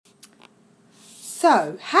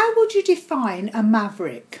So, how would you define a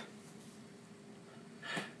maverick?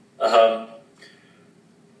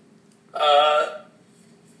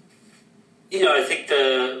 I think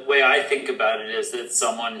the way I think about it is that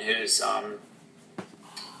someone who's,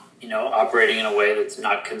 operating in a way that's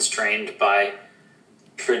not constrained by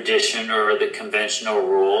tradition or the conventional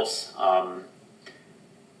rules.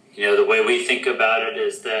 The way we think about it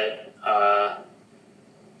is that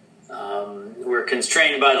we're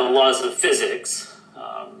constrained by the laws of physics,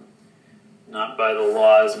 not by the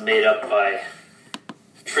laws made up by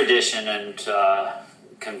tradition and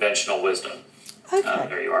conventional wisdom. Okay.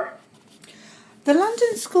 There you are. The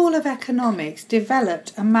London School of Economics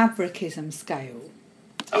developed a Maverickism scale.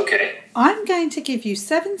 Okay. I'm going to give you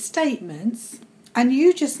 7 statements and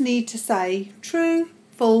you just need to say true,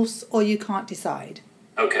 false, or you can't decide.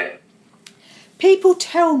 Okay. People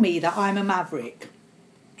tell me that I'm a maverick.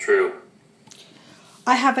 True.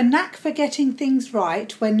 I have a knack for getting things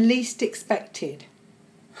right when least expected.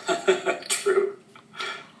 True.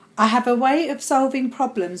 I have a way of solving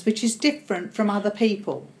problems which is different from other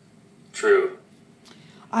people. True.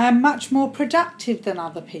 I am much more productive than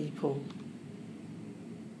other people.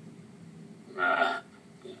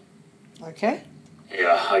 Okay.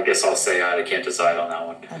 Yeah, I guess I'll say I can't decide on that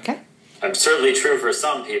one. Okay. I'm certainly true for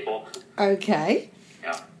some people. Okay.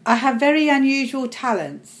 Yeah. I have very unusual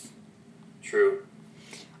talents. True.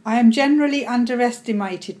 I am generally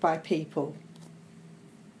underestimated by people.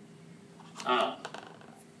 Oh.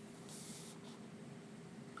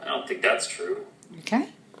 I don't think that's true. Okay.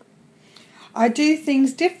 I do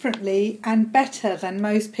things differently and better than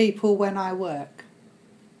most people when I work.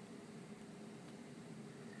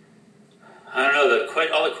 I don't know.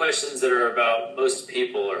 All the questions that are about most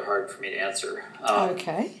people are hard for me to answer.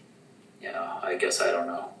 Okay. Yeah, I guess I don't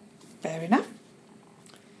know. Fair enough.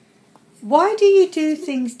 Why do you do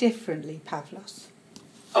things differently, Pablos?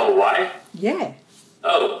 Oh, why? Yeah.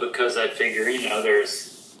 Oh, because I figure,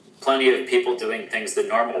 there's plenty of people doing things the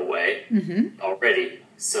normal way already.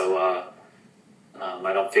 So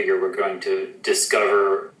I don't figure we're going to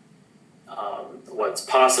discover what's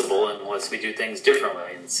possible unless we do things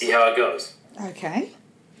differently and see how it goes. Okay.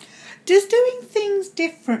 Does doing things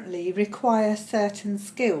differently require certain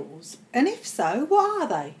skills? And if so, what are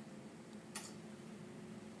they?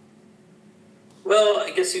 Well,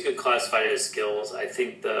 I guess you could classify it as skills. I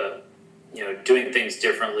think doing things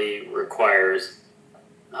differently requires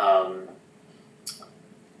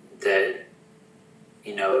that,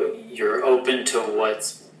 you're open to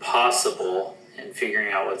what's possible and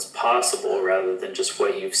figuring out what's possible rather than just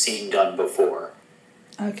what you've seen done before.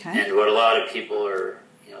 Okay. And what a lot of people are,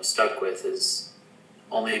 stuck with is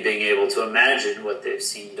only being able to imagine what they've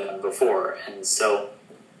seen done before. And so,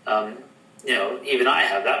 even I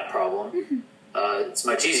have that problem. Mm-hmm. It's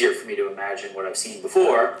much easier for me to imagine what I've seen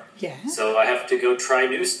before. Yeah. So I have to go try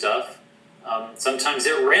new stuff, sometimes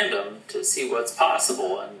at random, to see what's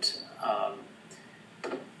possible.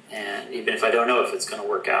 And even if I don't know if it's going to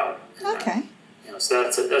work out. Okay. So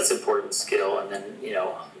that's an important skill. And then,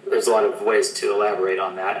 there's a lot of ways to elaborate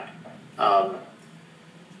on that.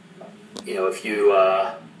 If you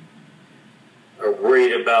are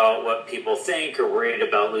worried about what people think, or worried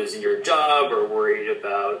about losing your job, or worried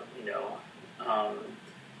about,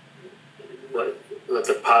 what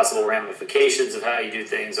the possible ramifications of how you do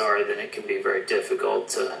things are, then it can be very difficult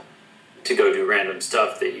to go do random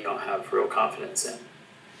stuff that you don't have real confidence in.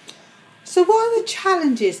 So what are the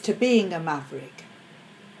challenges to being a maverick?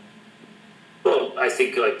 Well, I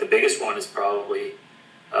think the biggest one is probably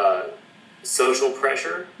social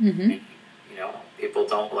pressure. Mm-hmm. People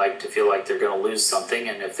don't like to feel like they're going to lose something,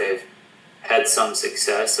 and if they've had some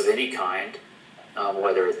success of any kind,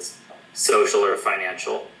 whether it's social or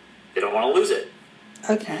financial, they don't want to lose it.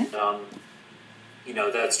 Okay. And,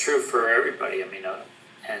 that's true for everybody.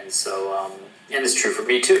 And so, and it's true for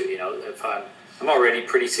me too. If I'm already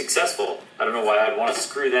pretty successful, I don't know why I'd want to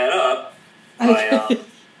screw that up by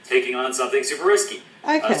taking on something super risky.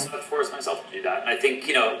 Okay. So I force myself to do that. And I think,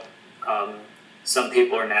 some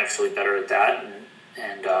people are naturally better at that.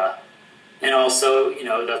 And also,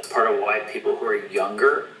 that's part of why people who are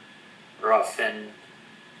younger are often,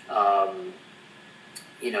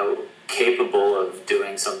 capable of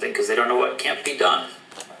doing something because they don't know what can't be done.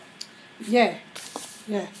 Yeah.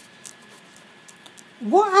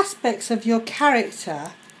 What aspects of your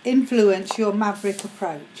character influence your maverick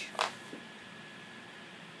approach?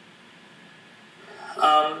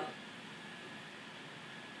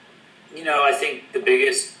 I think the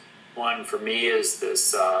biggest one for me is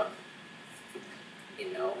this,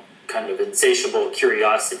 kind of insatiable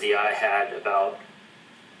curiosity I had about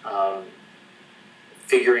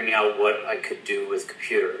figuring out what I could do with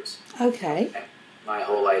computers. Okay. My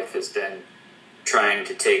whole life has been trying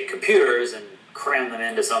to take computers and cram them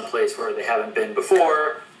into some place where they haven't been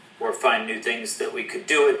before, or find new things that we could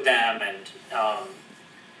do with them.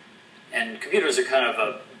 And computers are kind of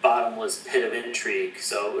a bottomless pit of intrigue,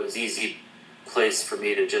 so it was an easy place for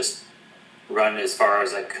me to just run as far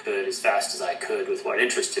as I could, as fast as I could with what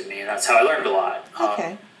interested me, and that's how I learned a lot.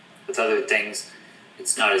 Okay. With other things,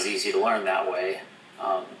 it's not as easy to learn that way.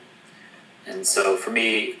 And so for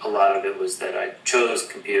me, a lot of it was that I chose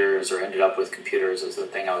computers or ended up with computers as the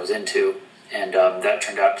thing I was into, and that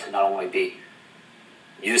turned out to not only be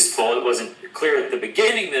useful. It wasn't clear at the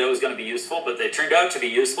beginning that it was going to be useful, but they turned out to be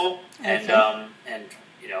useful, and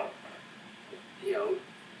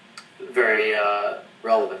very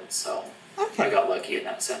relevant. So I got lucky in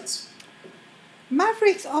that sense.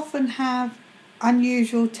 Mavericks often have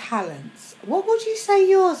unusual talents. What would you say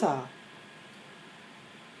yours are?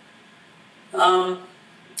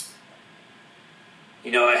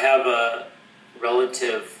 I have a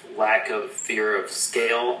relative lack of fear of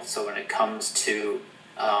scale. So when it comes to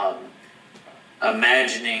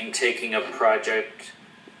imagining taking a project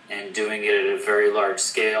and doing it at a very large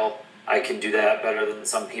scale, I can do that better than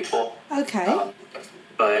some people. Okay.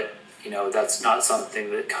 But that's not something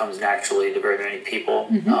that comes naturally to very many people,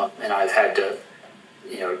 and I've had to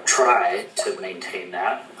try to maintain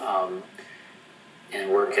that and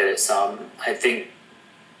work at it some. I think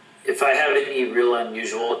if I have any real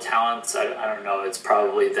unusual talents, I don't know, it's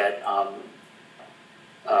probably that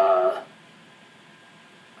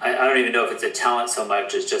I don't even know if it's a talent so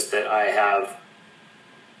much as just that I have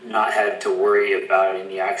not had to worry about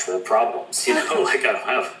any actual problems. Like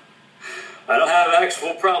I don't have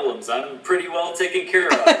actual problems. I'm pretty well taken care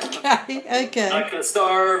of. Okay. I'm not going to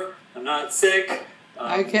starve. I'm not sick.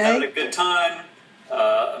 I'm having a good time.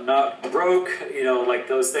 I'm not broke. Like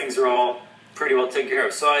those things are all pretty well taken care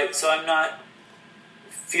of. So I'm not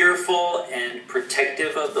fearful and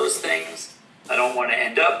protective of those things. I don't want to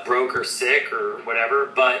end up broke or sick or whatever,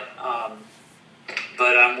 but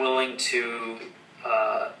I'm willing to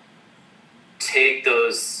take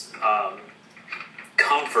those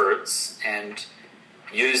comforts and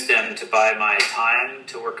use them to buy my time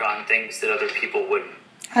to work on things that other people wouldn't.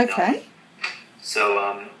 Okay.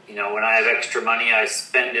 So, when I have extra money, I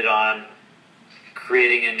spend it on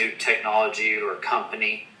creating a new technology or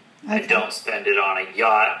company. Okay. I don't spend it on a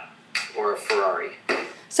yacht or a Ferrari.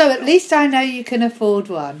 So at least I know you can afford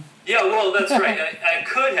one. Yeah, well, that's right. I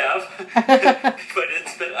could have,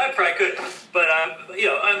 I probably could. But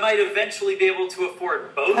I might eventually be able to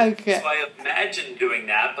afford both. Okay. So I imagine doing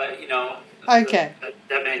that, but okay,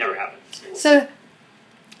 that may never happen. So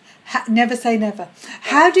never say never.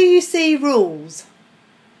 How do you see rules?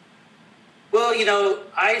 Well,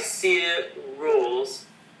 I see rules,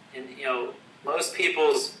 and most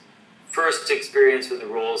people's first experience with the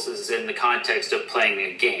rules is in the context of playing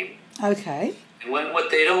a game. Okay. And what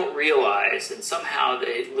they don't realize, and somehow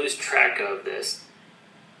they lose track of this,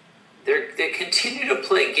 they continue to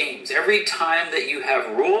play games. Every time that you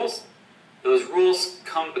have rules, those rules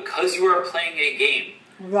come because you are playing a game.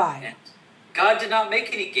 Right. And God did not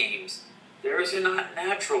make any games. Those are not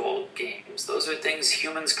natural games. Those are things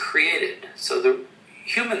humans created. So the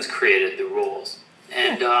humans created the rules.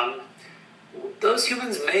 And those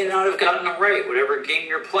humans may not have gotten them right. Whatever game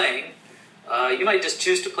you're playing, you might just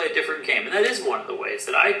choose to play a different game. And that is one of the ways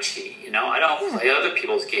that I cheat. I don't play other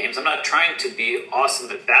people's games. I'm not trying to be awesome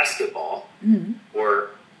at basketball or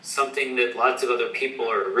something that lots of other people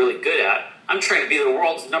are really good at. I'm trying to be the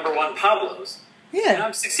world's #1 Pablos. Yeah. And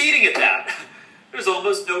I'm succeeding at that. There's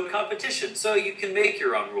almost no competition. So you can make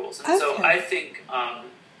your own rules. And so I think, a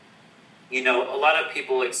lot of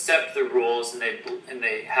people accept the rules and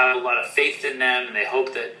they have a lot of faith in them, and they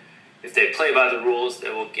hope that if they play by the rules, they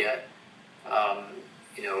will get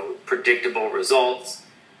predictable results.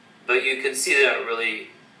 But you can see that it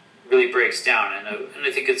really breaks down, and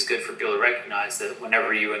I think it's good for people to recognize that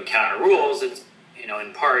whenever you encounter rules, it's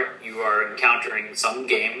in part you are encountering some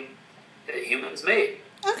game that humans made.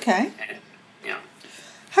 Okay. And,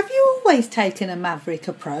 have you always taken a maverick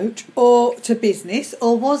approach to business,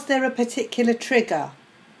 or was there a particular trigger?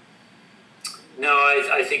 No,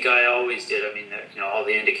 I think I always did. I mean, all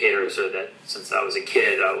the indicators are that since I was a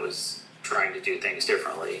kid, I was trying to do things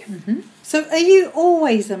differently. Mm-hmm. So are you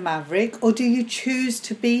always a maverick, or do you choose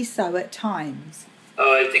to be so at times?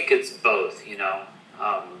 Oh, I think it's both,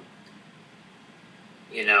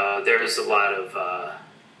 there's a lot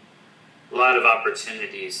of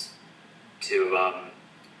opportunities to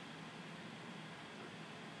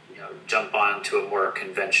jump onto a more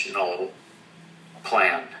conventional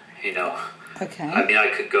plan, Okay. I mean, I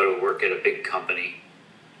could go to work at a big company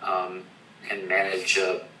and manage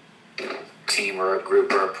a team or a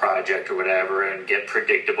group or a project or whatever and get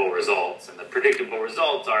predictable results. And the predictable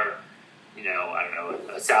results are, I don't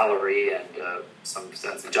know, a salary and some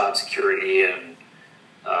sense of job security and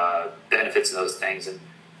benefits and those things. And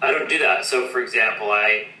I don't do that. So, for example,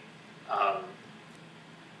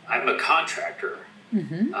 I'm a contractor.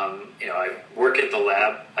 Mm-hmm. I work at the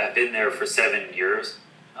lab. I've been there for 7 years.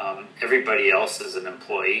 Everybody else is an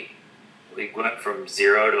employee. We went from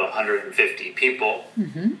 0 to 150 people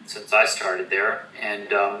since I started there. And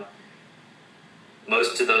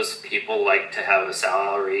most of those people like to have a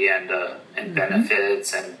salary and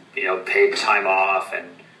benefits and, paid time off. And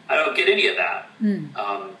I don't get any of that.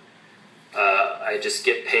 I just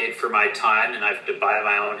get paid for my time, and I have to buy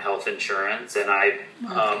my own health insurance. And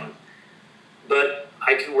but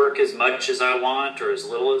I can work as much as I want or as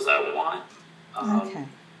little as I want.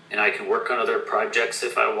 And I can work on other projects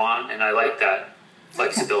if I want, and I like that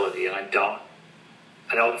flexibility. And I don't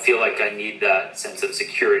feel like I need that sense of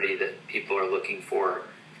security that people are looking for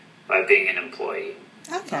by being an employee.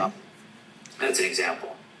 Okay. That's an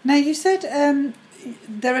example. Now, you said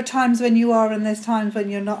there are times when you are and there's times when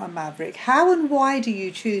you're not a maverick. How and why do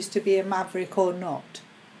you choose to be a maverick or not?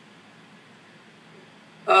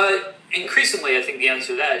 Increasingly, I think the answer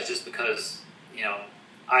to that is just because,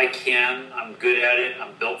 I'm good at it,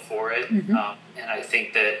 I'm built for it, and I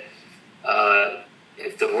think that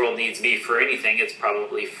if the world needs me for anything, it's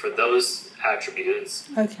probably for those attributes,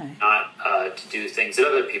 not to do things that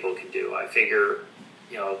other people can do. I figure,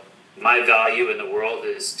 my value in the world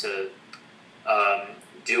is to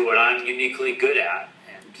do what I'm uniquely good at,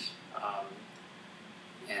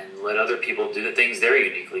 and let other people do the things they're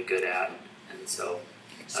uniquely good at, and so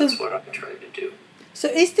that's what I'm trying to do. So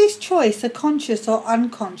is this choice a conscious or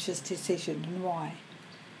unconscious decision, and why?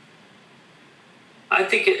 I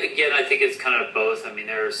think it's kind of both. I mean,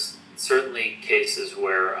 there's certainly cases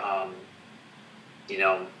where, I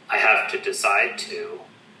have to decide to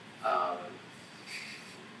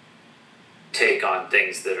take on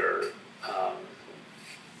things that are,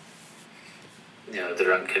 that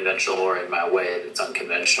are unconventional, or in my way that's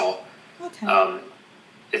unconventional. Okay.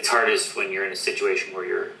 It's hardest when you're in a situation where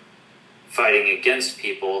you're fighting against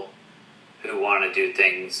people who want to do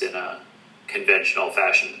things in a conventional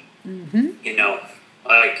fashion.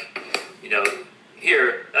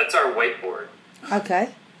 Here, that's our whiteboard.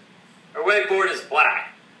 Okay. Our whiteboard is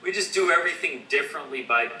black. We just do everything differently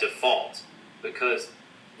by default, because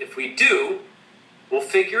if we do, we'll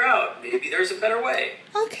figure out maybe there's a better way.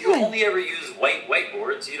 Okay. If you only ever use white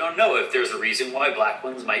whiteboards, you don't know if there's a reason why black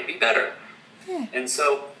ones might be better. Yeah. And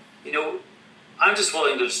so, I'm just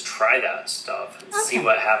willing to just try that stuff and see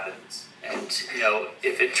what happens. And,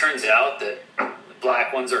 if it turns out that the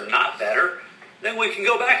black ones are not better, then we can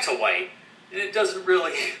go back to white. And it doesn't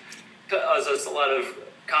really cause us a lot of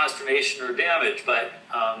consternation or damage, but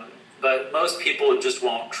most people just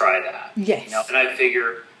won't try that. Yes. And I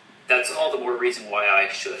figure that's all the more reason why I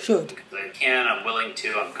should. Because I'm willing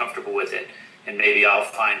to, I'm comfortable with it, and maybe I'll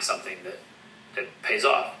find something that pays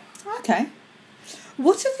off. Okay.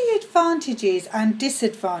 What are the advantages and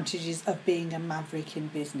disadvantages of being a maverick in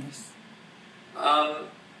business? Well,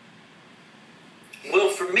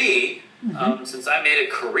 for me, since I made a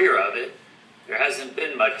career of it, there hasn't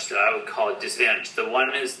been much that I would call a disadvantage.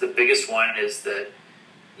 The biggest one is that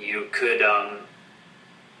you could,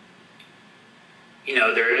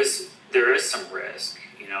 there is some risk.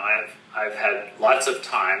 I've had lots of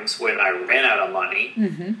times when I ran out of money,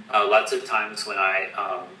 lots of times when I,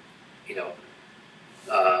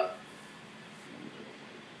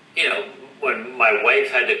 when my wife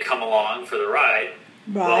had to come along for the ride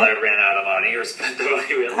while I ran out of money or spent the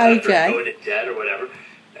money we had left or go into debt or whatever.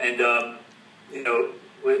 And,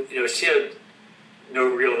 she had no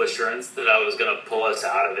real assurance that I was going to pull us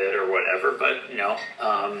out of it or whatever. But,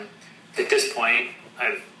 at this point,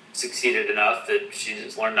 I've succeeded enough that she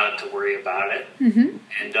just learned not to worry about it.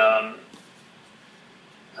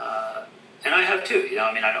 And I have too,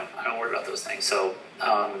 I don't worry about those things. So,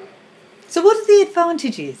 so what are the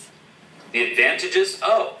advantages? The advantages?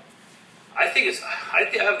 I think I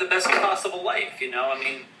have the best possible life, I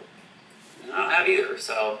don't have either.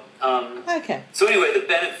 So, So anyway, the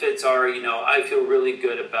benefits are, I feel really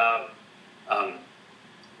good about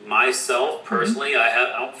myself personally. I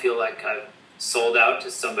don't feel like I've sold out to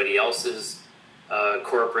somebody else's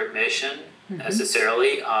corporate mission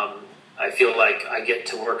necessarily. I feel like I get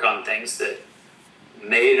to work on things that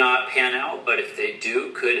may not pan out, but if they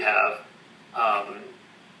do, could have a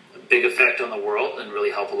big effect on the world and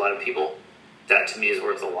really help a lot of people. That to me is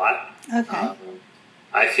worth a lot. Okay.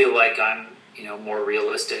 I feel like I'm more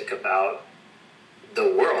realistic about the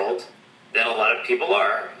world than a lot of people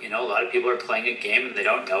are. A lot of people are playing a game and they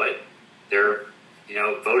don't know it. They're,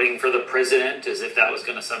 voting for the president as if that was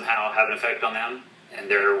going to somehow have an effect on them. And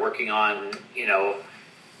they're working on,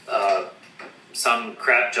 some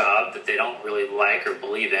crap job that they don't really like or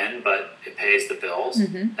believe in, but it pays the bills.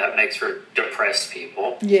 Mm-hmm. That makes for depressed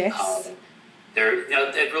people. Yes.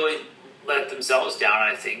 They've really let themselves down,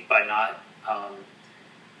 I think, by not,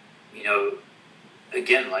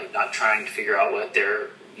 again, like not trying to figure out what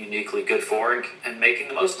they're uniquely good for and making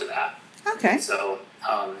the most of that. Okay. So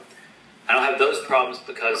I don't have those problems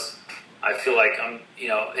because I feel like I'm,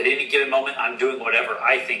 at any given moment, I'm doing whatever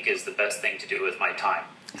I think is the best thing to do with my time.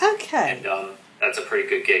 Okay. And that's a pretty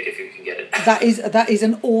good gig if you can get it. That is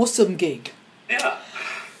an awesome gig. Yeah.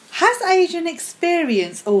 Has Asian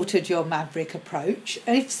experience altered your Maverick approach?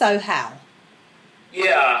 And if so, how?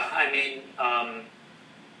 Yeah, I mean,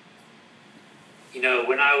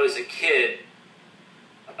 when I was a kid,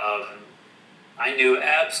 I knew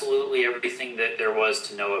absolutely everything that there was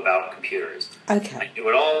to know about computers. Okay. I knew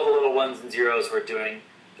what all the little ones and zeros were doing.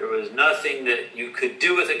 There was nothing that you could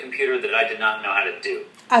do with a computer that I did not know how to do.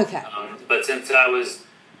 Okay. But since I was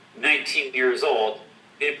 19 years old,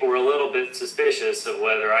 people were a little bit suspicious of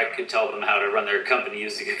whether I could tell them how to run their company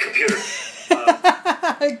using a computer.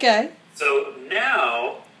 Okay. So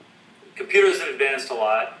now, computers have advanced a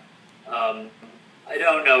lot. I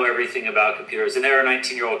don't know everything about computers, and there are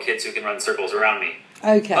 19-year-old kids who can run circles around me.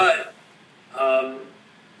 Okay. But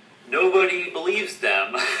nobody believes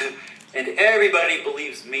them, and everybody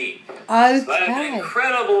believes me. Okay. So I have an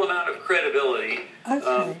incredible amount of credibility,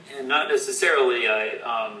 and not necessarily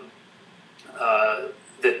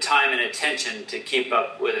the time and attention to keep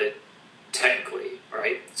up with it technically,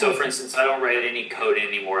 right? So, for instance, I don't write any code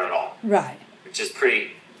anymore at all. Right. Which is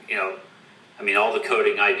pretty, all the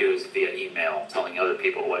coding I do is via email, telling other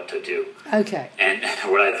people what to do. Okay. And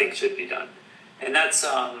what I think should be done. And that's,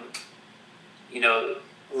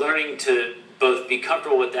 learning to both be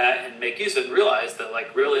comfortable with that and make use of it and realize that,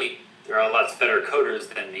 really, there are lots better coders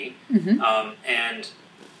than me. Mm-hmm. And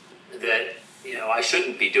that, I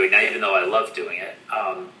shouldn't be doing that, even though I love doing it.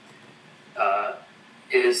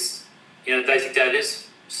 I think that is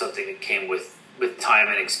something that came with time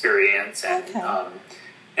and experience. And,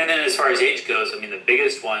 and then as far as age goes, the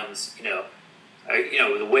biggest ones,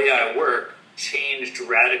 the way I work changed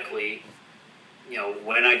radically,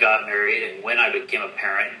 when I got married and when I became a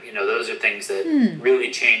parent. Those are things that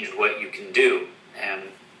really changed what you can do.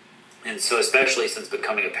 And so especially since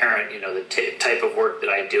becoming a parent, the type of work that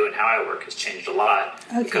I do and how I work has changed a lot.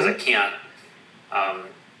 Because I can't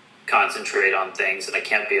concentrate on things and I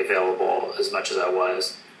can't be available as much as I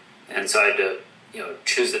was. And so I had to,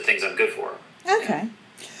 choose the things I'm good for. Okay.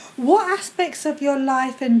 What aspects of your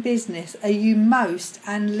life and business are you most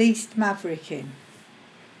and least maverick in?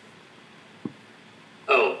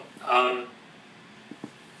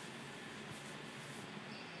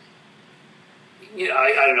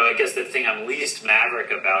 I don't know. I guess the thing I'm least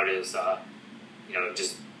maverick about is,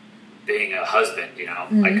 just being a husband.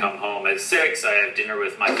 Mm-hmm. I come home at 6. I have dinner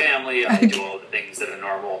with my family. I do all the things that a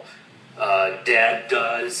normal dad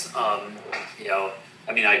does.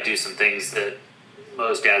 I do some things that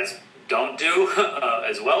most dads don't do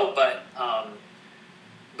as well, but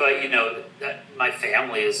that my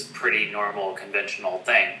family is a pretty normal, conventional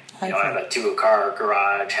thing. I have a 2-car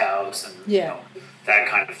garage house and that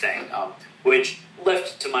kind of thing. Which,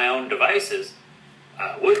 left to my own devices,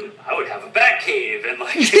 I would have a bat cave and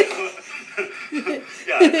not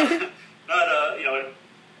a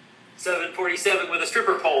 747 with a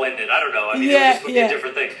stripper pole in it. I don't know. It would be a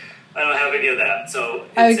different thing. I don't have any of that. So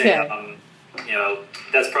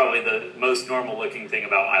that's probably the most normal looking thing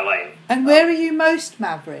about my life. And where are you most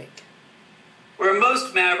maverick? Where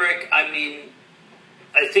most maverick, I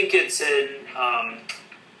think it's in,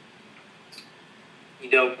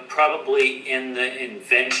 probably in the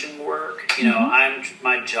invention work.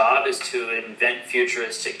 My job is to invent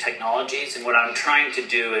futuristic technologies, and what I'm trying to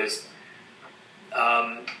do is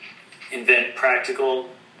invent practical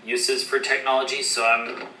uses for technology. So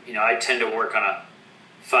I tend to work on a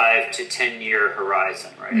 5 to 10 year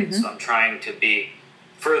horizon, right? Mm-hmm. So I'm trying to be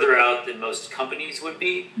further out than most companies would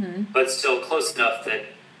be, but still close enough that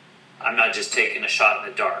I'm not just taking a shot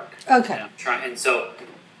in the dark. Okay.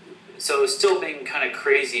 So still being kind of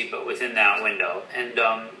crazy, but within that window, and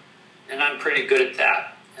I'm pretty good at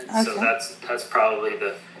that. And so that's probably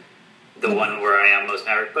the one where I am most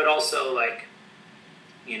maverick. But also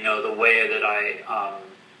the way that I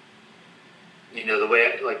the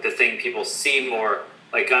way the thing people see more.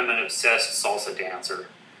 I'm an obsessed salsa dancer,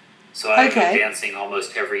 So I go Okay. dancing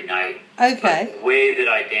almost every night. Okay. But the way that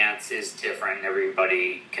I dance is different.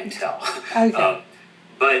 Everybody can tell. Okay.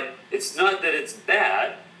 But it's not that it's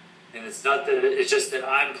bad, and it's not that it's just that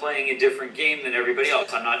I'm playing a different game than everybody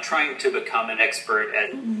else. I'm not trying to become an expert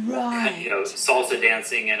at Right. salsa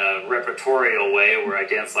dancing in a repertorial way where I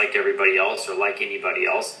dance like everybody else or like anybody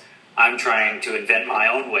else. I'm trying to invent my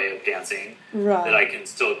own way of dancing that I can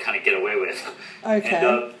still kind of get away with.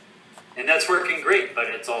 Okay. And that's working great, but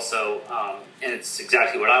it's also, and it's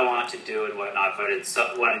exactly what I want to do and whatnot, but it's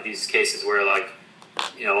one of these cases where, like,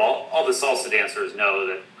 all the salsa dancers know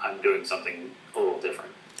that I'm doing something a little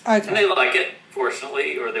different. Okay. And they like it,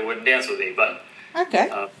 fortunately, or they wouldn't dance with me, but Okay.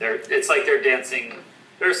 it's like they're dancing,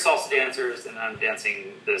 they're salsa dancers, and I'm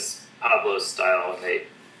dancing this Pablos style, and they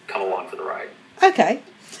come along for the ride. Okay.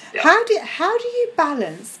 Yeah. How do you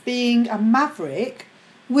balance being a maverick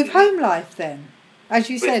with home life then? As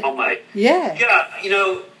you said. Home life. Yeah. Yeah,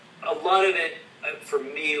 a lot of it for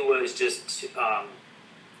me was just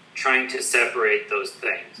trying to separate those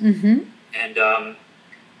things. Mm-hmm.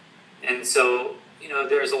 And so,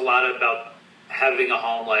 there's a lot about having a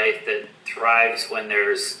home life that thrives when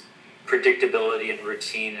there's predictability and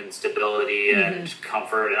routine and stability and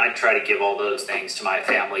comfort. And I try to give all those things to my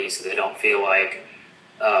family so they don't feel like,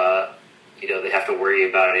 they have to worry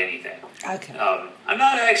about anything. Okay. I'm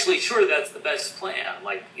not actually sure that's the best plan.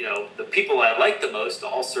 Like, the people I like the most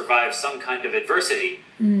all survive some kind of adversity.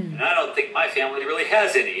 And I don't think my family really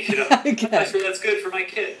has any. Okay. I'm not sure that's good for my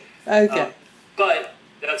kid. Okay. But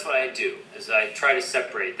that's what I do, is I try to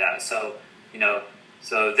separate that. So,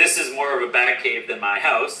 so this is more of a bat cave than my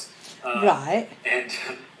house. Right. And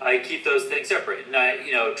I keep those things separate. And I,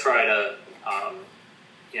 try to,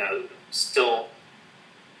 still,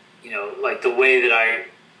 like the way that I,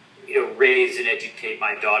 raise and educate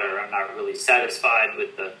my daughter, I'm not really satisfied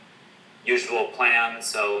with the usual plan.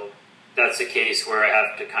 So that's a case where I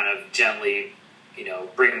have to kind of gently,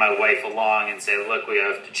 bring my wife along and say, look, we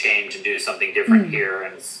have to change and do something different here.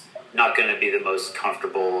 And it's not going to be the most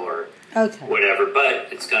comfortable or whatever,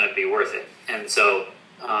 but it's going to be worth it. And so,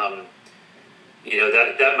 that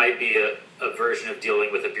might be a version of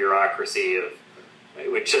dealing with a bureaucracy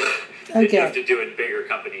which you have to do in bigger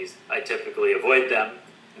companies. I typically avoid them,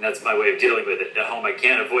 and that's my way of dealing with it. At home, I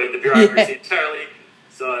can't avoid the bureaucracy entirely,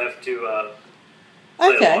 so I have to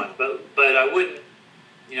play along. But I wouldn't,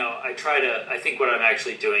 I think what I'm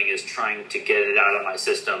actually doing is trying to get it out of my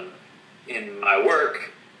system in my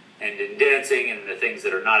work and in dancing and the things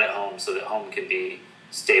that are not at home so that home can be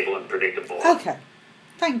stable and predictable. Okay.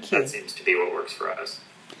 Thank you. That seems to be what works for us.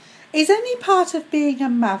 Is any part of being a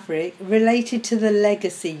maverick related to the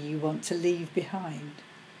legacy you want to leave behind?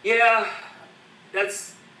 Yeah,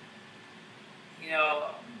 that's,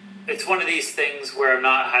 it's one of these things where I'm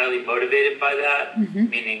not highly motivated by that,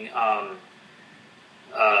 meaning, I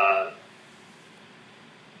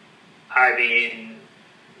mean,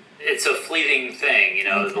 it's a fleeting thing,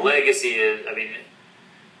 the legacy is,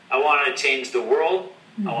 I want to change the world.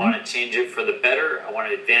 I want to change it for the better. I want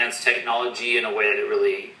to advance technology in a way that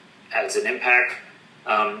really has an impact.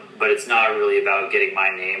 But it's not really about getting my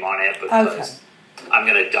name on it because I'm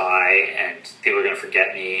going to die and people are going to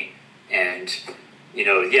forget me. And, they're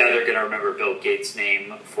going to remember Bill Gates'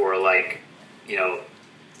 name for a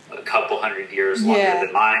couple hundred years longer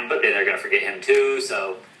than mine, but then they're going to forget him too.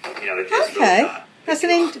 So, it just really not.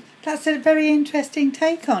 That's a very interesting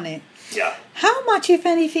take on it. Yeah. How much, if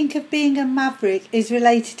anything, of being a maverick is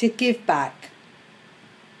related to give back?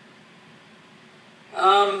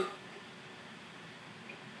 Well,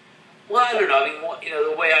 I don't know.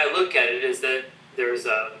 The way I look at it is that there's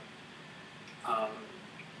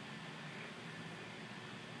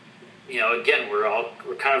again,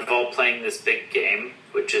 we're kind of all playing this big game,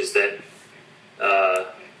 which is that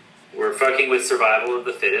we're fucking with survival of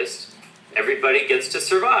the fittest. Everybody gets to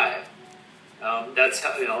survive. That's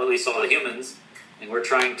how, at least all the humans, and we're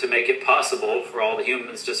trying to make it possible for all the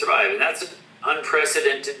humans to survive, and that's an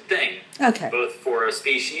unprecedented thing, both for a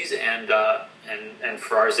species and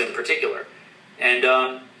for ours in particular, and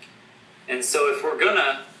so if we're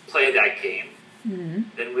gonna play that game,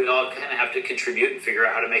 then we all kind of have to contribute and figure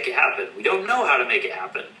out how to make it happen. We don't know how to make it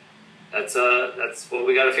happen. That's what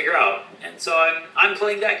we got to figure out, and so I'm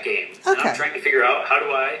playing that game. And I'm trying to figure out how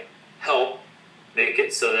do I help make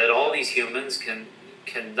it so that all these humans can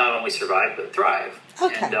not only survive but thrive.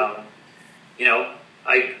 And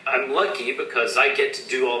I'm lucky because I get to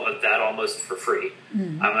do all of that almost for free.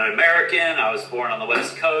 I'm an American. I was born on the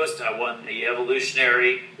West Coast. I won the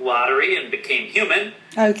evolutionary lottery and became human.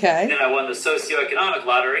 Then I won the socioeconomic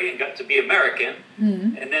lottery and got to be American.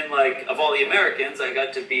 And then, of all the Americans, I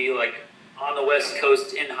got to be on the West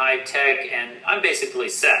Coast in high tech, and I'm basically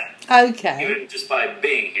set. Okay. Even just by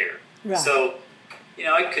being here. Right. So,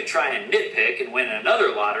 I could try and nitpick and win another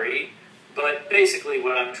lottery, but basically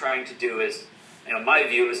what I'm trying to do is, my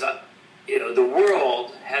view is, the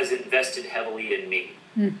world has invested heavily in me,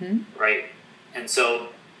 right? And so,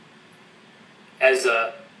 as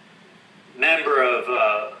a member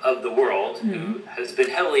of the world who has been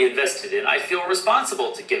heavily invested in, I feel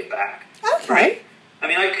responsible to give back. Okay. Right? I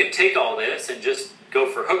mean, I could take all this and just go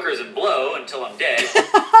for hookers and blow until I'm dead.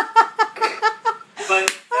 But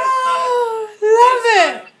that's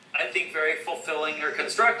not, I think, very fulfilling or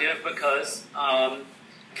constructive because,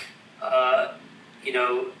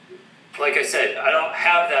 like I said, I don't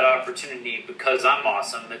have that opportunity because I'm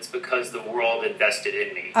awesome. It's because the world invested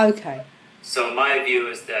in me. Okay. So my view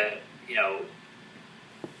is that,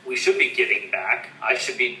 we should be giving back. I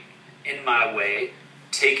should be, in my way,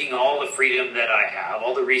 taking all the freedom that I have,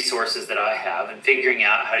 all the resources that I have, and figuring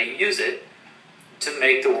out how to use it to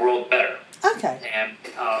make the world better. Okay. And,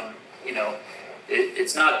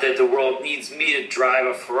 it's not that the world needs me to drive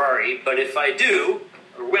a Ferrari, but if I do,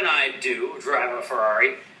 or when I do drive a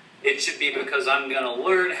Ferrari, it should be because I'm going to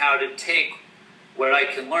learn how to take what I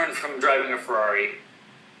can learn from driving a Ferrari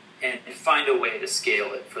and find a way to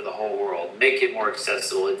scale it for the whole world, make it more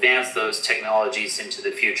accessible, advance those technologies into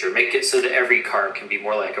the future, make it so that every car can be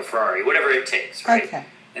more like a Ferrari, whatever it takes, right? Okay.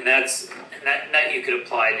 And that you could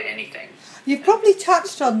apply to anything. You've probably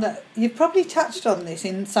touched on this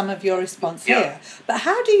in some of your response here. But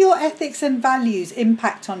how do your ethics and values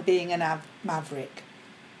impact on being an maverick?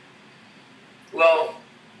 Well,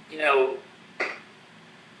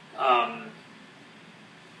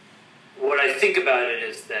 what I think about it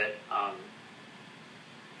is that,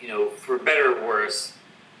 for better or worse,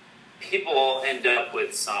 people end up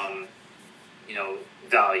with some,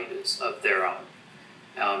 values of their own.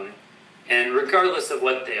 And regardless of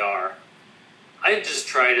what they are, I just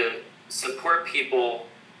try to support people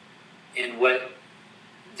in what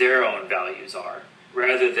their own values are,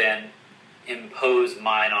 rather than impose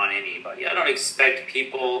mine on anybody. I don't expect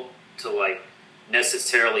people to,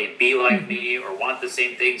 necessarily be like me or want the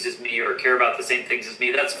same things as me or care about the same things as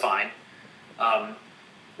me. That's fine.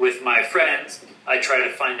 With my friends, I try to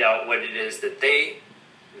find out what it is that they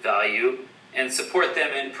value and support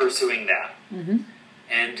them in pursuing that.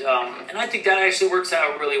 And I think that actually works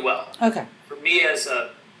out really well. Okay. For me, as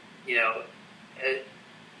a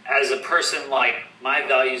person, my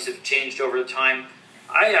values have changed over time.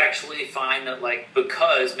 I actually find that,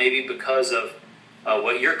 because of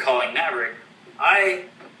what you're calling Maverick, I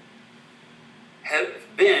have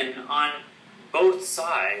been on both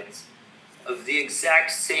sides of the exact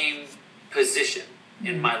same position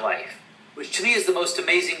in my life, which to me is the most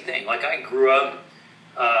amazing thing. I grew up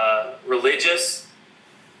religious,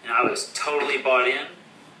 and I was totally bought in.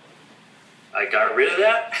 I got rid of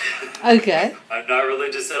that. Okay. I'm not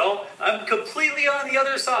religious at all. I'm completely on the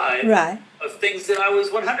other side of things that I was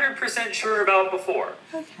 100% sure about before.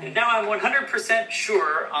 Okay. And now I'm 100%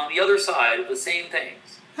 sure on the other side of the same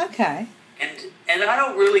things. Okay. And I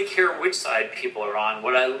don't really care which side people are on.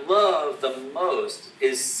 What I love the most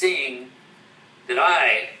is seeing that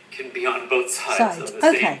I can be on both sides of the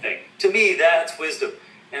same thing. To me, that's wisdom.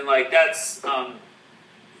 And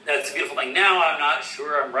that's a beautiful thing. Now I'm not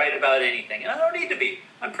sure I'm right about anything. And I don't need to be.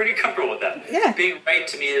 I'm pretty comfortable with that. Yeah. Being right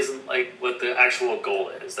to me isn't what the actual goal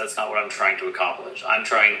is. That's not what I'm trying to accomplish. I'm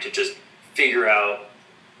trying to just figure out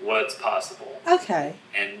what's possible. Okay.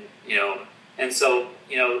 And so,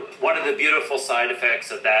 one of the beautiful side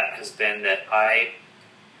effects of that has been that I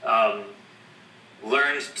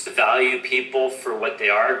learned to value people for what they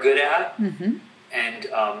are good at.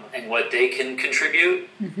 And what they can contribute.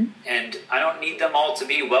 And I don't need them all to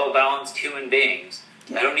be well-balanced human beings.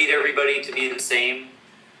 Yeah. I don't need everybody to be the same.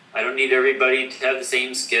 I don't need everybody to have the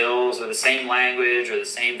same skills or the same language or the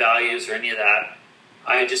same values or any of that.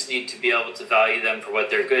 I just need to be able to value them for what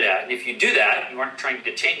they're good at. And if you do that, you aren't trying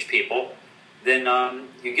to change people, then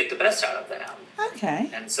you get the best out of them. Okay.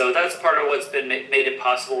 And so that's part of what's been made it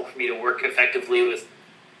possible for me to work effectively with,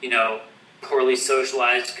 poorly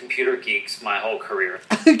socialized computer geeks my whole career.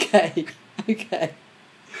 Okay.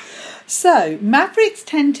 So, mavericks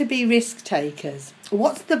tend to be risk takers.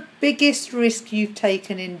 What's the biggest risk you've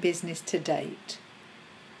taken in business to date?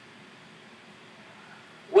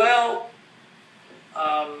 Well,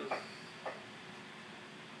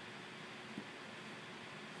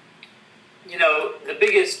 the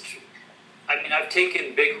biggest, I've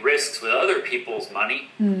taken big risks with other people's money.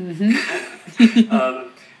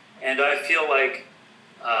 And I feel like,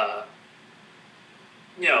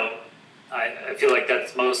 I feel like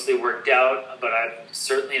that's mostly worked out, but I've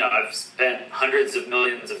certainly, I've spent hundreds of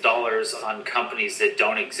millions of dollars on companies that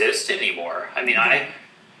don't exist anymore. I mean,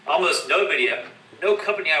 almost no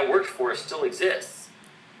company I worked for still exists.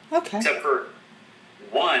 Okay. Except for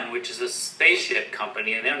one, which is a spaceship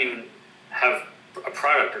company, and they don't even have a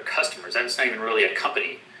product or customers. That's not even really a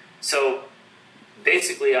company. So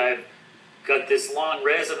basically, I've got this long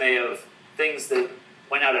resume of things that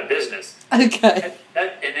went out of business. Okay.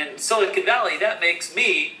 And in Silicon Valley, that makes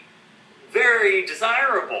me very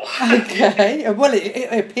desirable. Okay. Well,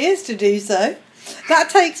 it appears to do so. That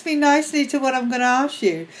takes me nicely to what I'm going to ask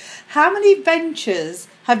you. How many ventures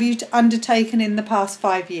have you undertaken in the past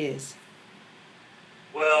 5 years?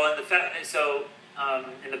 Well, in the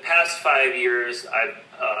past 5 years, I've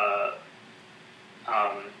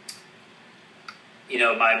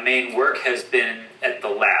my main work has been at the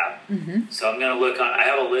lab. Mm-hmm. So I'm going to look on. I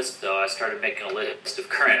have a list though. I started making a list of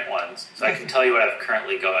current ones, so I can tell you what I've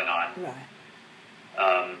currently going on. Right.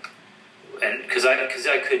 And because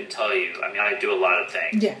I couldn't tell you. I mean, I do a lot of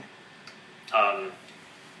things. Yeah. But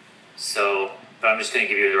I'm just going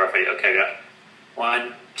to give you the rough idea. Okay, I got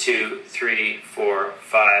 1, 2, 3, 4,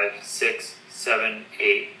 5, 6, 7,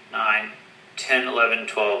 8, 9, 10, 11,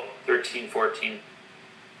 12, 13, 14.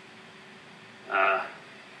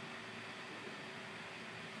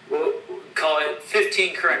 We'll call it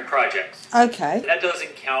 15 current projects. Okay. That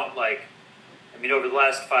doesn't count over the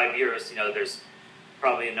last 5 years, there's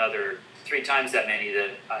probably another 3 times that many that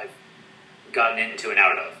I've gotten into and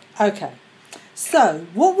out of. Okay. So,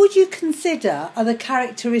 what would you consider are the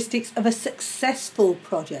characteristics of a successful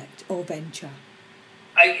project or venture?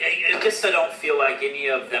 I guess I don't feel like any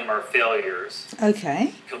of them are failures.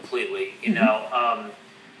 Okay. Completely,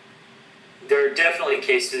 There are definitely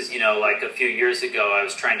cases, like a few years ago, I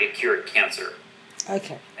was trying to cure cancer.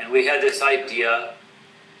 Okay. And we had this idea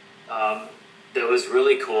that was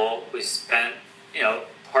really cool. We spent,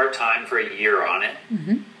 part-time for a year on it.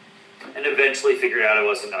 Mm-hmm. And eventually figured out it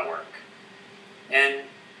wasn't going to work. And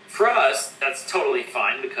for us, that's totally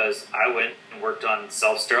fine because I went and worked on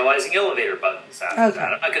self-sterilizing elevator buttons after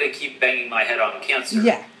that. I'm not going to keep banging my head on cancer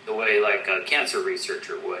the way like a cancer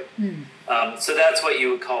researcher would. So that's what you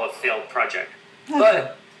would call a failed project. Okay.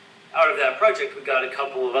 But out of that project, we got a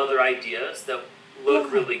couple of other ideas that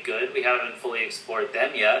look really good. We haven't fully explored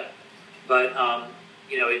them yet. But,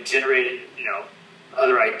 it generated,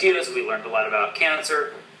 other ideas. We learned a lot about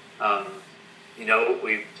cancer.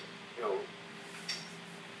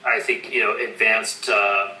 I think, advanced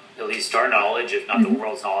at least our knowledge, if not the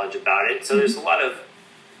world's knowledge about it. So there's a lot of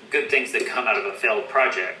good things that come out of a failed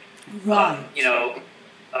project. Right.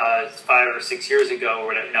 5 or 6 years ago, or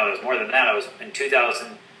whatever, no, it was more than that. I was in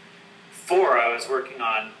 2004. I was working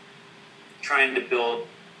on trying to build,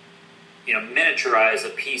 miniaturize a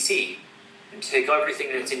PC and take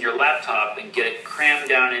everything that's in your laptop and get it crammed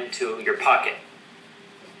down into your pocket.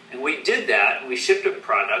 And we did that, and we shipped a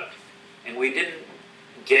product, and we didn't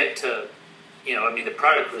get to, the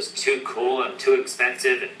product was too cool and too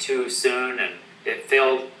expensive and too soon, and it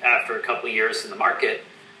failed after a couple of years in the market.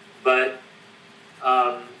 But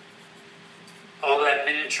all that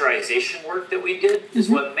miniaturization work that we did is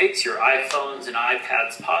what makes your iPhones and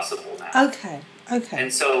iPads possible now. Okay.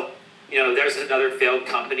 And so, there's another failed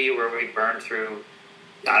company where we burned through,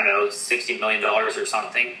 $60 million or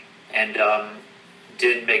something, and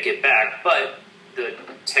didn't make it back. But the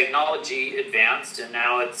technology advanced, and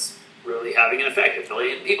now it's really having an effect. 1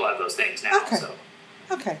 billion people have those things now.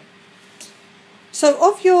 Okay. So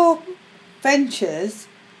of your ventures,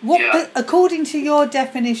 according to your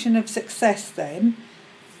definition of success then,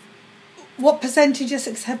 what percentages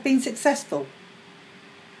have been successful?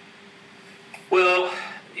 Well,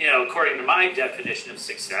 according to my definition of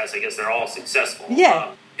success, I guess they're all successful.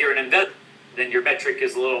 Yeah. If you're an investor, then your metric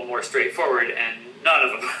is a little more straightforward, and none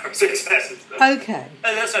of them are successes. Okay.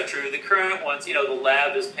 And that's not true. The current ones, the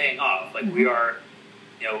lab is paying off. Like we are,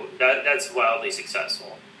 that's wildly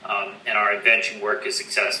successful. And our invention work is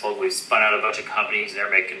successful. We've spun out a bunch of companies, and they're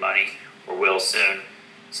making money, or will soon.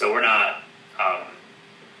 So we're not,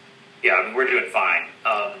 we're doing fine.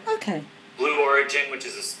 Okay. Blue Origin, which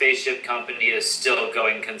is a spaceship company, is still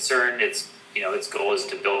going concern. Its goal is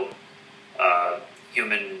to build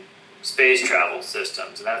human space travel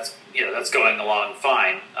systems, and that's going along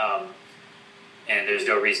fine. And there's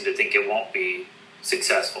no reason to think it won't be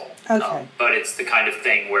successful. Okay. But it's the kind of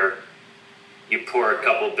thing where you pour a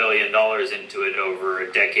couple $1 billion into it over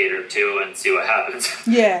a decade or two and see what happens.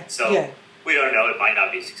 Yeah. We don't know. It might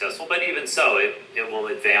not be successful, but even so, it will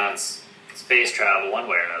advance space travel one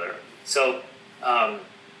way or another. So, I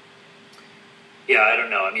don't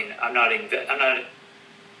know. I mean, I'm not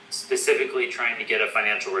specifically trying to get a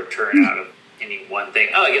financial return out of any one thing.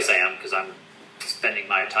 Oh, I guess I am, because I'm spending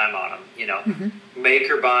my time on them. You know,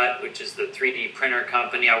 MakerBot, which is the 3D printer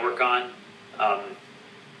company I work on.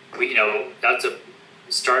 That's a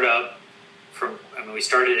startup we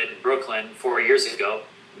started it in Brooklyn 4 years ago.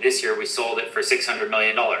 This year we sold it for $600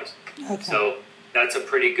 million. Okay. So that's a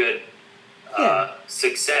pretty good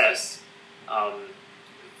success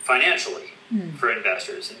financially for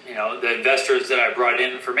investors. And, the investors that I brought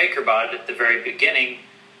in for MakerBot at the very beginning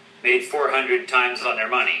made 400 times on their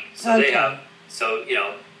money. So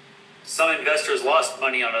some investors lost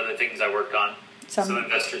money on other things I worked on. Some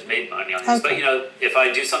investors made money on this. But, if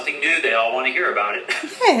I do something new, they all want to hear about it.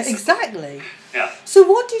 Yeah, exactly. Yeah. So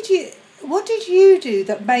what did you do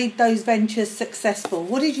that made those ventures successful?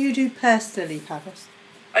 What did you do personally, Pablos?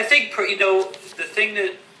 I think, the thing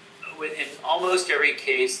that, in almost every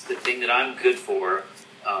case, the thing that I'm good for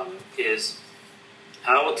is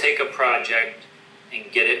I will take a project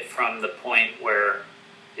and get it from the point where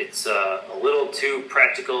it's a little too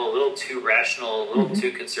practical, a little too rational, a little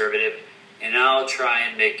too conservative, and I'll try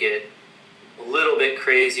and make it a little bit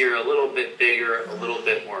crazier, a little bit bigger, a little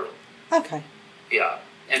bit more. Okay. Yeah,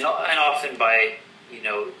 and often by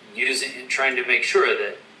using and trying to make sure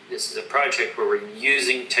that this is a project where we're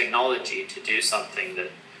using technology to do something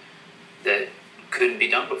that couldn't be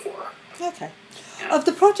done before. Okay. Yeah. Of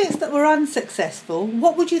the projects that were unsuccessful,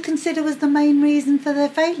 what would you consider was the main reason for their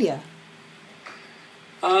failure?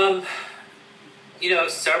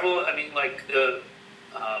 Several. I mean, like the.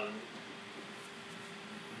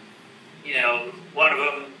 One of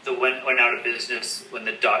them that went out of business when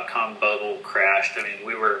the .com bubble crashed. I mean,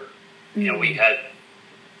 we were, we had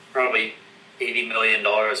probably $80 million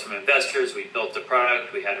from investors. We built the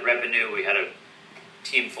product. We had revenue. We had a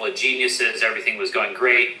team full of geniuses. Everything was going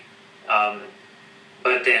great.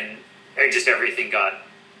 But then just everything got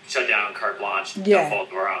shut down, carte blanche, no fault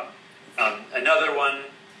of our own. Another one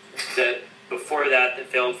that before that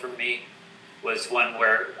failed for me was one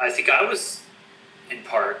where I think I was in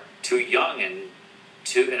part too young and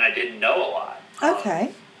I didn't know a lot.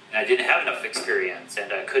 Okay. And I didn't have enough experience,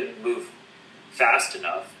 and I couldn't move fast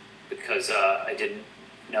enough because I didn't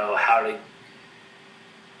know how to,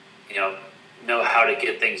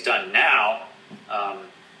 get things done. Now,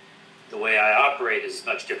 the way I operate is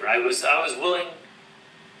much different. I was willing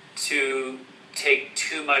to take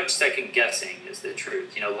too much second guessing, is the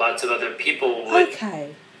truth. Lots of other people would.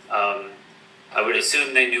 Okay. I would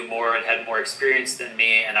assume they knew more and had more experience than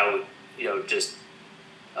me, and I would, just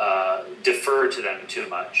defer to them too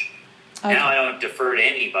much. Okay. Now I don't defer to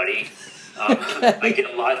anybody. I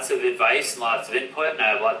get lots of advice and lots of input, and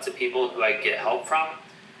I have lots of people who I get help from,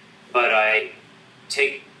 but I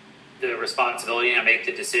take the responsibility and I make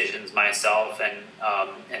the decisions myself, and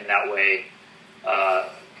that way,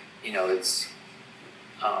 it's.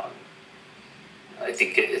 I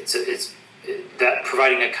think it's that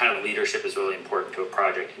providing that kind of leadership is really important to a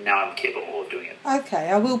project, and now I'm capable of doing it. Okay,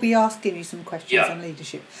 I will be asking you some questions on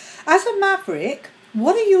leadership. As a maverick,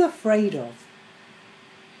 what are you afraid of?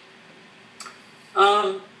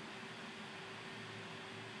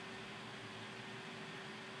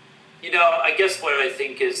 I guess what I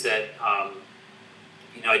think is that, I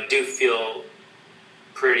do feel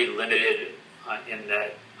pretty limited in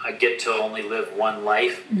that I get to only live one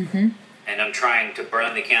life. Mm-hmm. And I'm trying to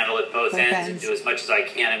burn the candle at both ends and do as much as I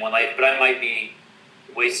can in one life. But I might be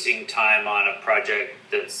wasting time on a project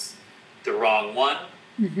that's the wrong one,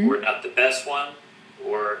 or not the best one,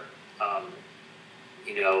 or,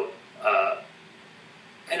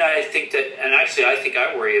 and I think that, and actually I think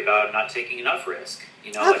I worry about not taking enough risk.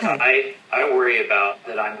 I worry about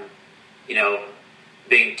that I'm,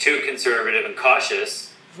 being too conservative and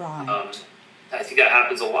cautious. Right. I think that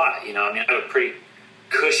happens a lot. I have a pretty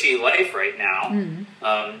cushy life right now,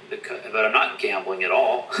 but I'm not gambling at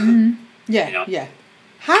all. Yeah, yeah.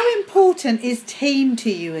 How important is team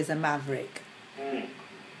to you as a maverick?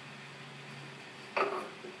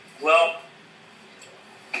 Well,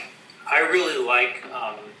 I really like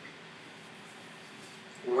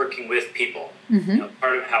working with people.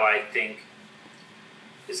 Part of how I think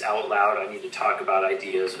is out loud. I need to talk about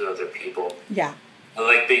ideas with other people. Yeah. I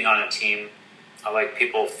like being on a team. I like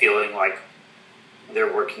people feeling like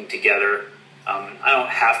they're working together. I don't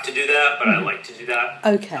have to do that, but I like to do that.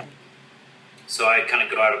 Okay. So I kind of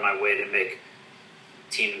go out of my way to make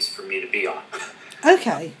teams for me to be on.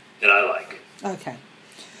 Okay. That I like. Okay.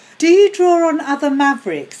 Do you draw on other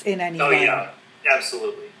mavericks in any way? Oh, yeah.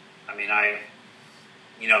 Absolutely. I mean,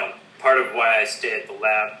 part of why I stay at the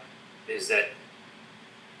lab is that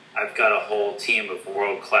I've got a whole team of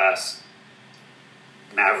world-class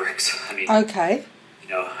mavericks. I mean, okay.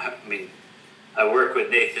 I mean, I work with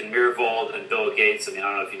Nathan Myhrvold and Bill Gates. I mean,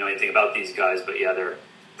 I don't know if you know anything about these guys, but yeah, they're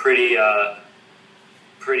pretty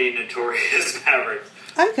notorious mavericks.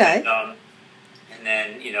 Okay. And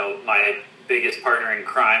then, my biggest partner in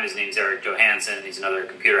crime, his name's Eric Johansson. He's another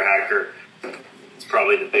computer hacker. He's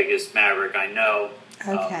probably the biggest maverick I know.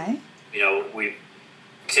 Okay. We've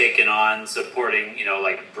taken on supporting,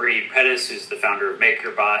 like Bree Pettis, who's the founder of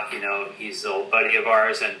MakerBot. He's an old buddy of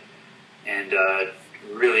ours and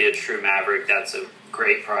really a true maverick. That's a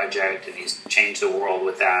great project, and he's changed the world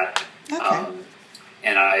with that. Okay.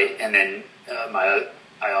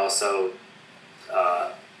 I also,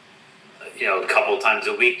 a couple times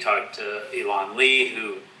a week talk to Elon Lee,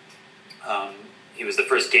 who he was the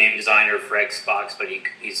first game designer for Xbox, but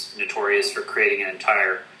he's notorious for creating an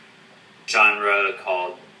entire genre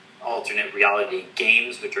called alternate reality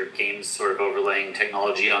games, which are games sort of overlaying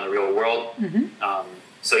technology on the real world. Mm-hmm.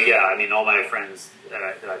 So yeah, I mean, all my friends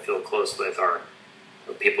that I feel close with are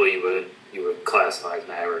people you would classify as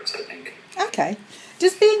mavericks, I think. Okay.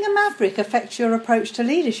 Does being a maverick affect your approach to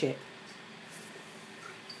leadership?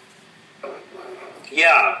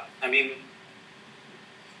 Yeah, I mean,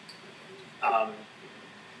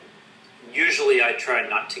 usually I try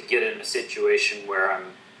not to get in a situation where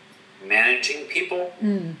I'm managing people.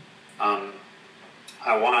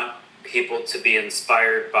 I want people to be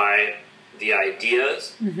inspired by the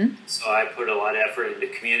ideas. Mm-hmm. So I put a lot of effort into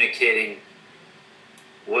communicating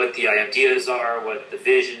what the ideas are, what the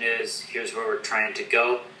vision is, here's where we're trying to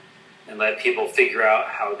go, and let people figure out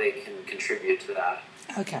how they can contribute to that.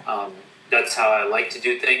 Okay. That's how I like to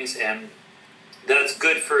do things, and that's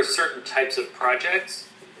good for certain types of projects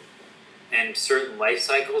and certain life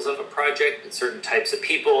cycles of a project and certain types of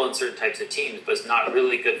people and certain types of teams, but it's not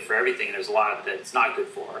really good for everything, and there's a lot that it's not good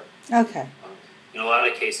for. Okay. In a lot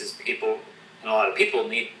of cases, a lot of people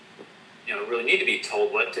need, really need to be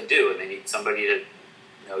told what to do, and they need somebody to,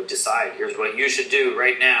 decide, here's what you should do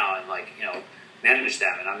right now, and manage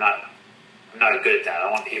them. And I'm not good at that. I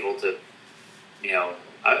want people to,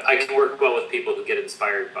 I can work well with people who get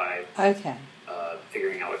inspired by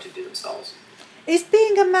figuring out what to do themselves. Is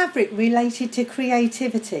being a maverick related to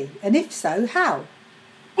creativity? And if so, how?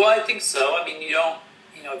 Well, I think so. I mean,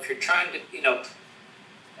 if you're trying to,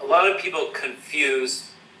 a lot of people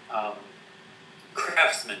confuse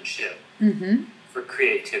craftsmanship for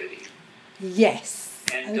creativity. Yes.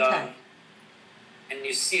 And, okay. And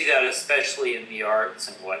you see that especially in the arts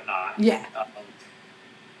and whatnot. Yeah.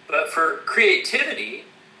 But for creativity,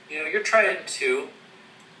 you're trying to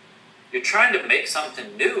make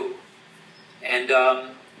something new. And I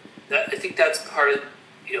think that's part of,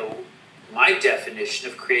 my definition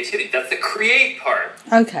of creativity. That's the create part.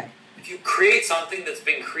 Okay. If you create something that's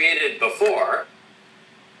been created before,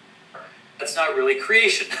 that's not really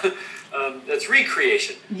creation. That's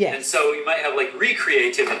recreation. Yes. And so you might have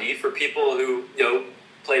recreativity for people who,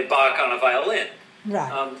 play Bach on a violin.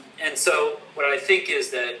 Right. And so what I think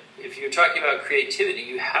is that if you're talking about creativity,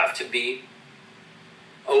 you have to be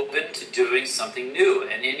open to doing something new,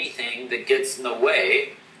 and anything that gets in the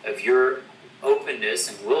way of your openness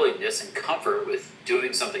and willingness and comfort with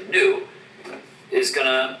doing something new is going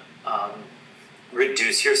to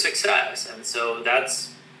reduce your success. And so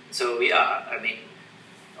yeah, I mean,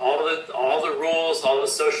 all the rules, all the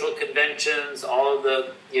social conventions, all of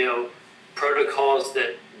the protocols,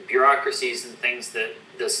 that bureaucracies and things that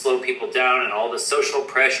slow people down, and all the social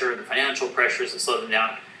pressure and financial pressures that slow them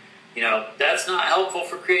down, that's not helpful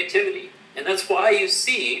for creativity. And that's why you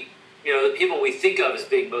see, the people we think of as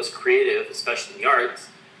being most creative, especially in the arts,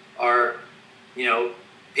 are,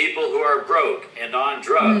 people who are broke and on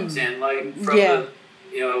drugs and from the,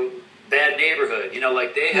 bad neighborhood.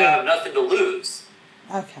 They have nothing to lose.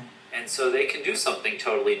 Okay. And so they can do something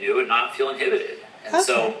totally new and not feel inhibited. And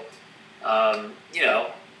so, I'm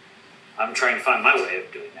trying to find my way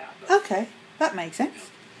of doing that. But. Okay, that makes sense.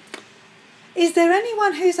 Is there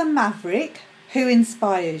anyone who's a maverick who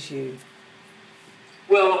inspires you?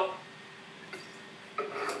 Well,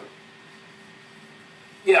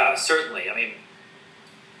 yeah, certainly. I mean,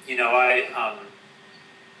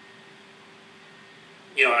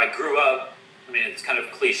 I grew up, I mean, it's kind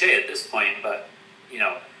of cliche at this point, but,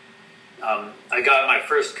 I got my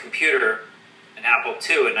first computer, an Apple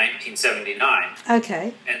II, in 1979.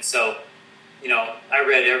 Okay. And so, I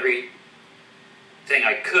read everything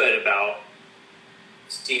I could about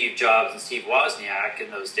Steve Jobs and Steve Wozniak in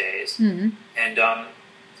those days. Mm-hmm. And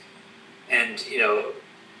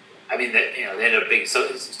I mean, that they ended up being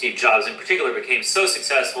Steve Jobs in particular became so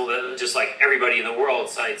successful that just like everybody in the world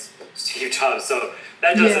cites Steve Jobs. So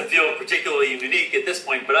that doesn't feel particularly unique at this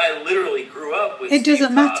point. But I literally grew up with. It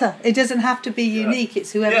doesn't matter. It doesn't have to be unique.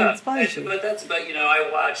 It's whoever inspires you. But I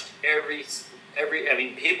watched every. I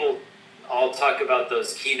mean, people all talk about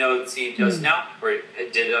those keynote CEOs now, or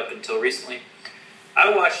it did up until recently.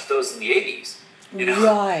 I watched those in the 80s.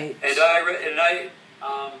 Right. And I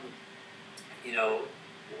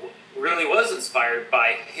really was inspired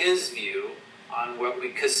by his view on what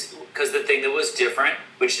because the thing that was different,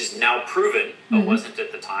 which is now proven, but wasn't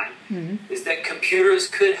at the time, is that computers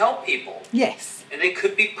could help people. Yes. And they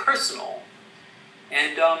could be personal.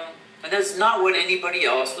 And that's not what anybody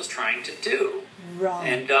else was trying to do. Right.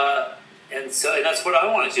 And that's what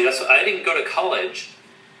I wanted to do. I didn't go to college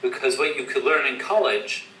because what you could learn in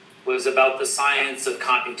college was about the science of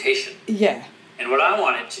computation. Yeah. And what I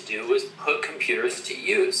wanted to do was put computers to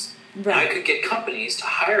use. Right. And I could get companies to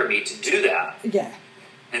hire me to do that. Yeah.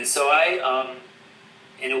 And so I,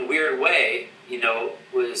 in a weird way,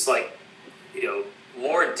 was like,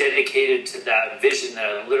 more dedicated to that vision that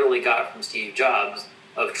I literally got from Steve Jobs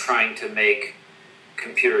of trying to make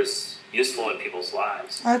computers useful in people's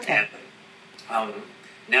lives. Okay. And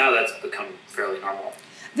now that's become fairly normal.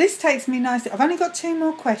 This takes me nicely. I've only got 2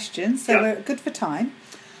 more questions, so we're good for time.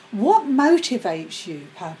 What motivates you,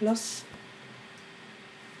 Pablos?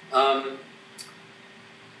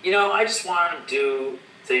 I just want to do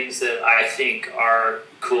things that I think are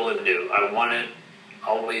cool and new. I want to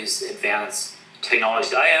always advance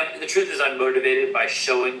technology. The truth is I'm motivated by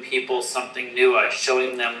showing people something new.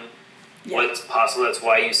 Showing them what's possible. That's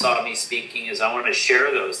why you saw me speaking, is I want to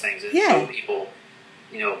share those things and show people,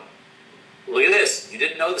 look at this. You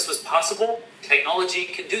didn't know this was possible? Technology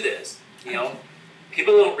can do this.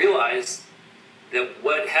 People don't realize that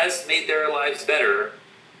what has made their lives better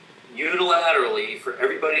unilaterally for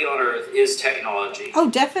everybody on Earth is technology. Oh,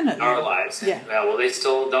 definitely. In our lives. Yeah. Well, they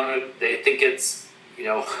still don't. They think it's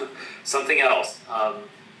something else.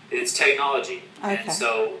 It's technology, and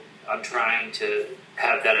so I'm trying to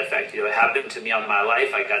have that effect. It happened to me on my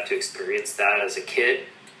life. I got to experience that as a kid,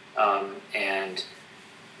 and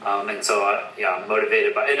so I'm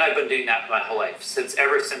motivated by. And I've been doing that my whole life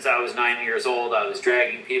ever since I was 9 years old. I was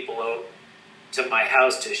dragging people out to my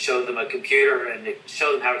house to show them a computer and to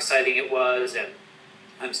show them how exciting it was, and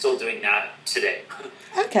I'm still doing that today.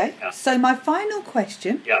 Okay, so my final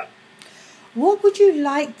question. Yeah. What would you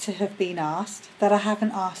like to have been asked that I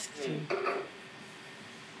haven't asked you?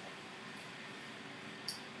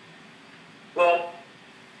 Well,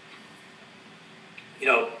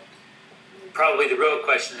 probably the real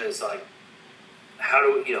question is like, how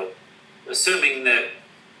do we, assuming that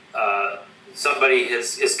somebody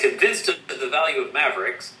is convinced of the value of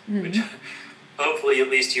Mavericks, which hopefully at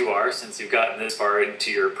least you are, since you've gotten this far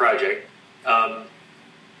into your project. How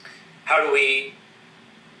do we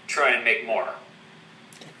try and make more?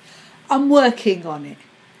 I'm working on it.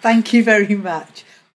 Thank you very much.